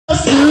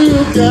You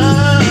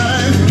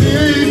guys,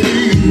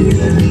 baby,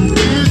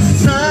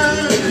 it's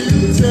time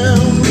to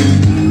tell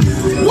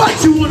me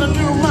what you wanna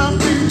do, my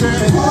baby.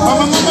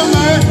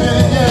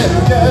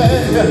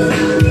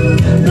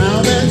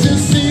 Now that you're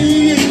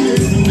seeing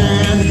this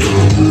man,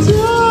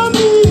 tell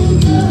me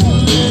what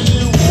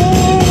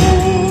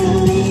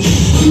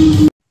you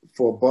want.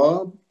 For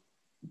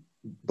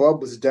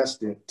Bob was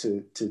destined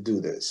to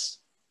do this.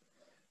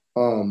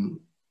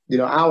 You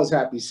know, I was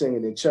happy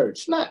singing in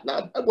church.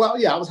 Well,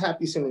 yeah, I was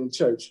happy singing in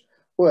church,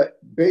 but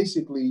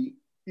basically,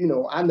 you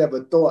know, I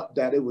never thought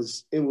that it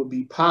would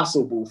be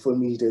possible for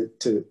me to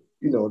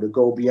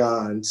go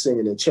beyond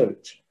singing in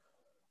church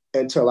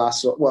until I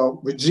saw, well,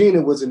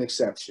 Regina was an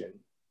exception.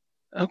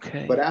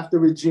 Okay. But after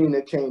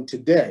Regina came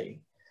Today,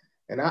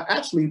 and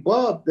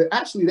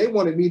they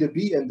wanted me to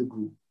be in the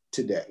group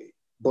Today,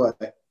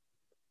 but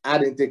I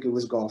didn't think it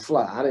was gonna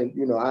fly. I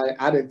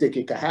didn't think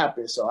it could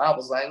happen. So I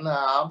was like,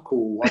 nah, I'm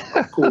cool.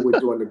 I'm cool with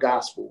doing the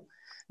gospel.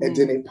 And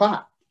then it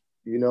popped,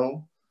 you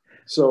know?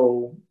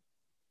 So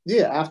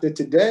yeah, after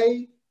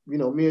Today, you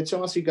know, me and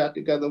Chauncey got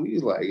together. We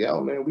was like,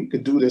 yo, man, we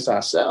could do this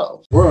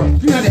ourselves.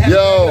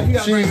 Yo,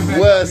 Chief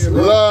West,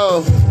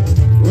 love.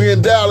 We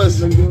in Dallas.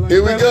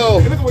 Here we go.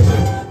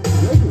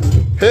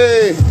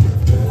 Hey.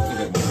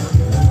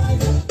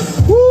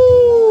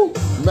 Woo!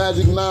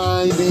 Magic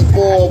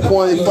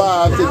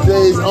 94.5.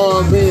 Today's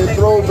R&B and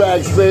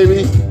throwbacks,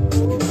 baby.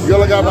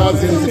 Y'all got my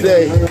team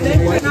today.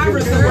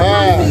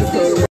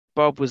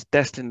 Bob was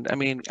destined. I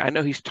mean, I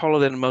know he's taller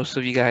than most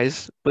of you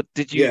guys, but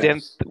did you then?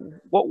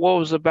 What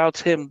was about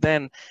him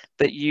then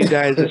that you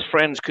guys, as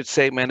friends, could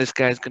say, "Man, this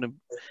guy's gonna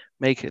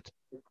make it"?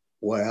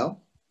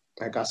 Well,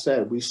 like I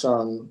said, we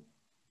sung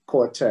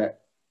quartet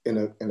in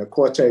a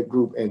quartet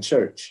group in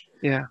church.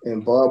 Yeah.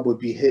 And Bob would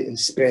be hitting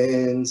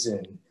spins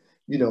and,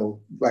 you know,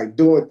 like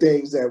doing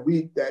things that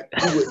we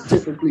would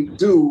typically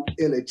do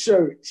in a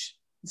church,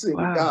 singing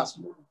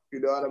gospel. You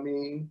know what I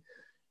mean?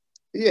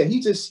 Yeah,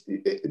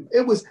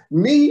 it was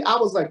me. I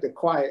was like the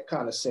quiet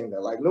kind of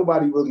singer. Like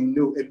nobody really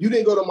knew. If you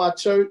didn't go to my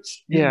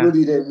church, you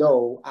really didn't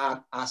know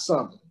I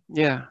sung.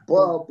 Yeah.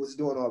 Bob was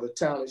doing all the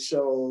talent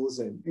shows,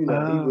 and you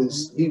know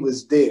he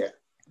was there.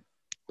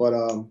 But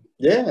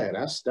yeah,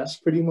 that's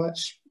pretty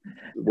much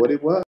what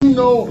it was. You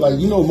know,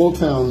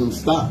 Motown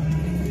stopped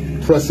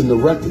pressing the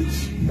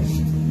records.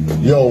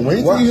 Yo,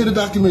 wait till you hear the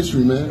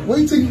documentary, man.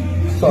 Wait till you.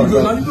 Wait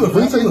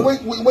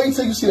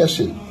till you see that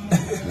shit.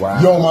 Wow.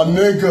 Yo, my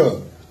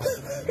nigga.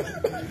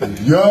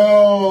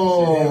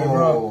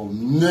 Yo,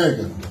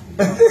 nigga.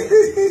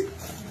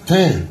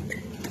 Damn.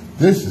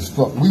 This is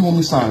fuck. We want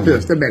me sign.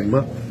 Here, step back,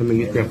 bud. Let me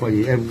get that for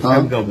you. There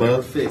we go,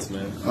 bud. Fix,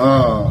 man.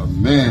 Oh,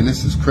 man,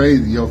 this is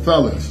crazy. Yo,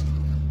 fellas.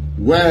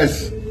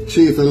 Wes,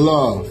 Chief and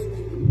Love.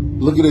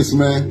 Look at this,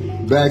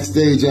 man.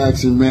 Backstage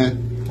action,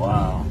 man.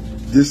 Wow.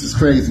 This is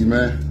crazy,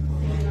 man.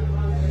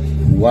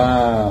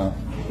 Wow.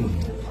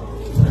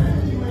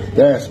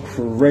 That's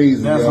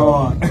crazy, that's yo.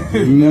 hard.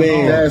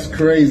 Man, that's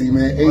crazy,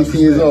 man. 18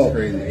 years old.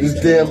 This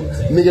damn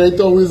nigga, they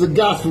thought we was a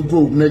gospel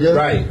group, nigga.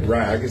 Right,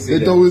 I can see that.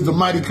 They thought we was the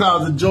Mighty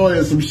Clouds of Joy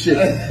or some shit.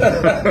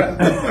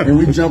 And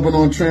we jumping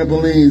on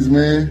trampolines,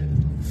 man.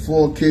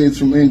 4 kids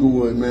from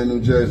Inglewood, man, New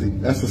Jersey.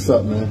 That's what's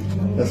up, man.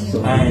 That's what's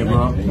up. Hey,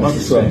 bro. That's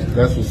what's up.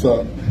 That's what's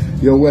up.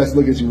 Yo, Wes,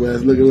 look at you,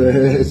 Wes. Look at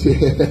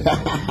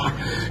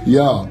that.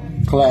 Yo,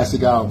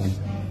 classic album.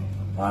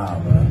 Wow,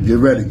 man. Get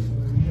ready.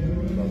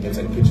 Let's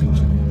take a picture with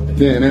you.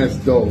 Damn, that's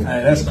dope.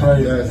 Hey, that's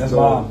crazy. That's dope.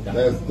 Wild.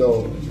 That's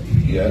dope.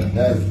 Yeah,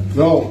 that's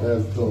dope.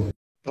 That's dope.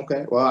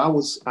 Okay, well, I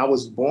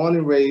was born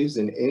and raised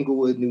in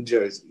Inglewood, New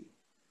Jersey.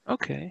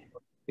 Okay.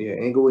 Yeah,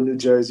 Inglewood, New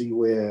Jersey,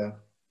 where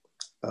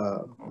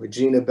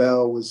Regina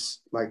Bell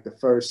was like the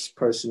first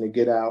person to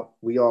get out.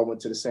 We all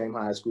went to the same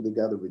high school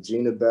together.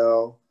 Regina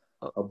Bell,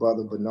 her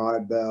brother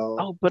Bernard Bell.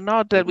 Oh,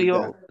 Bernard that we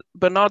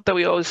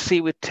always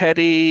see with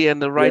Teddy and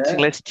the writing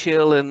Let's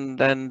Chill and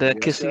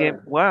Kissing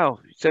Him. Wow.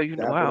 So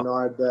wow.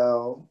 Bernard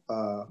Bell,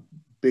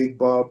 Big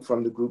Bob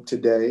from the group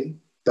Today.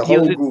 The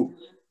whole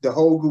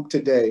group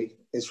Today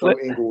is from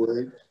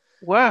Inglewood.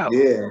 Wow.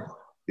 Yeah.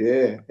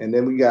 And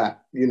then we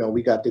got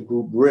the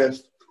group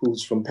Riff,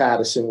 who's from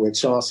Patterson, where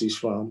Chauncey's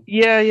from.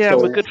 Yeah.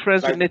 So, we're good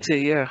friends with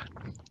Nitty, yeah.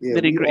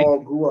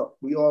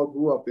 We all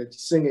grew up in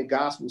singing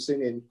gospel,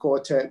 singing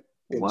quartet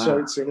in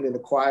church, singing in the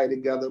choir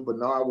together.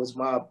 Bernard was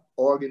my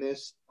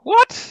organist.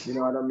 What? You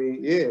know what I mean?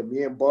 Yeah,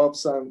 me and Bob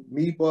sung,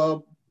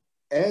 Bob,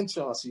 and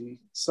Chauncey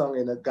sung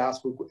in a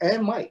gospel group,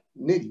 and Mike,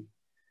 Nitty.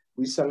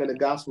 We sung in a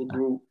gospel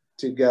group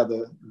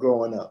together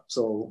growing up.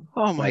 So,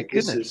 oh my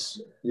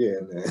goodness.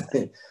 Man.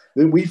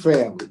 We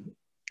family.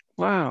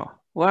 Wow.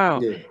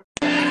 Yeah.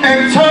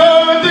 And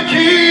turn the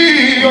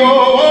key,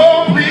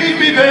 oh, please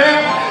be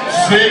there,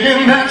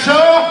 singing that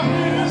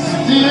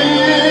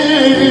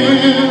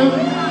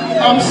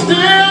I'm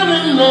still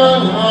in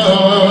love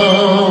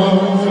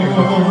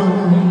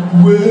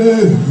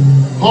with.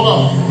 Hold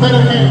on, play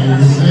that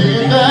again.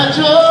 Singing that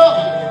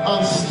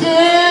I'm still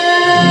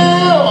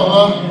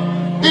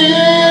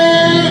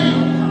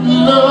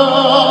in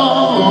love.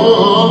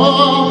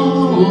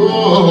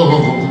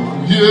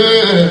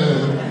 Yeah.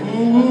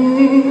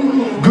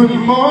 Good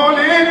morning.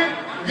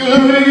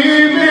 Good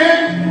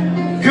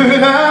evening,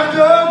 good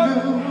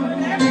afternoon.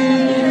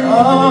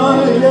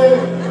 Oh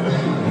yeah.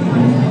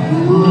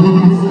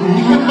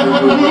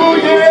 Ooh,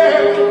 yeah.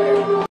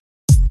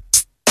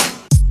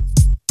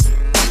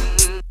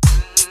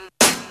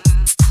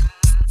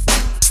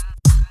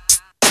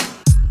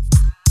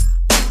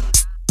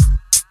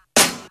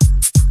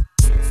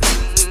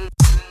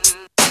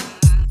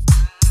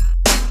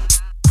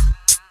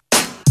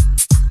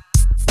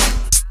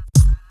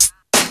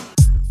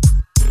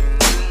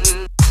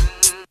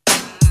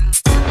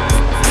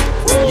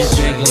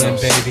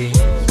 Baby,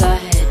 go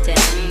ahead,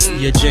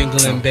 daddy. You're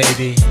jingling,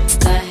 baby.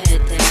 Go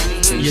ahead,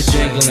 daddy. You're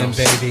jingling,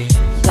 baby.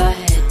 Go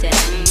ahead,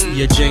 daddy.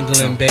 You're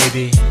jingling,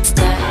 baby.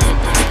 Go ahead,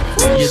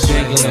 daddy. You're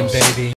jingling, baby.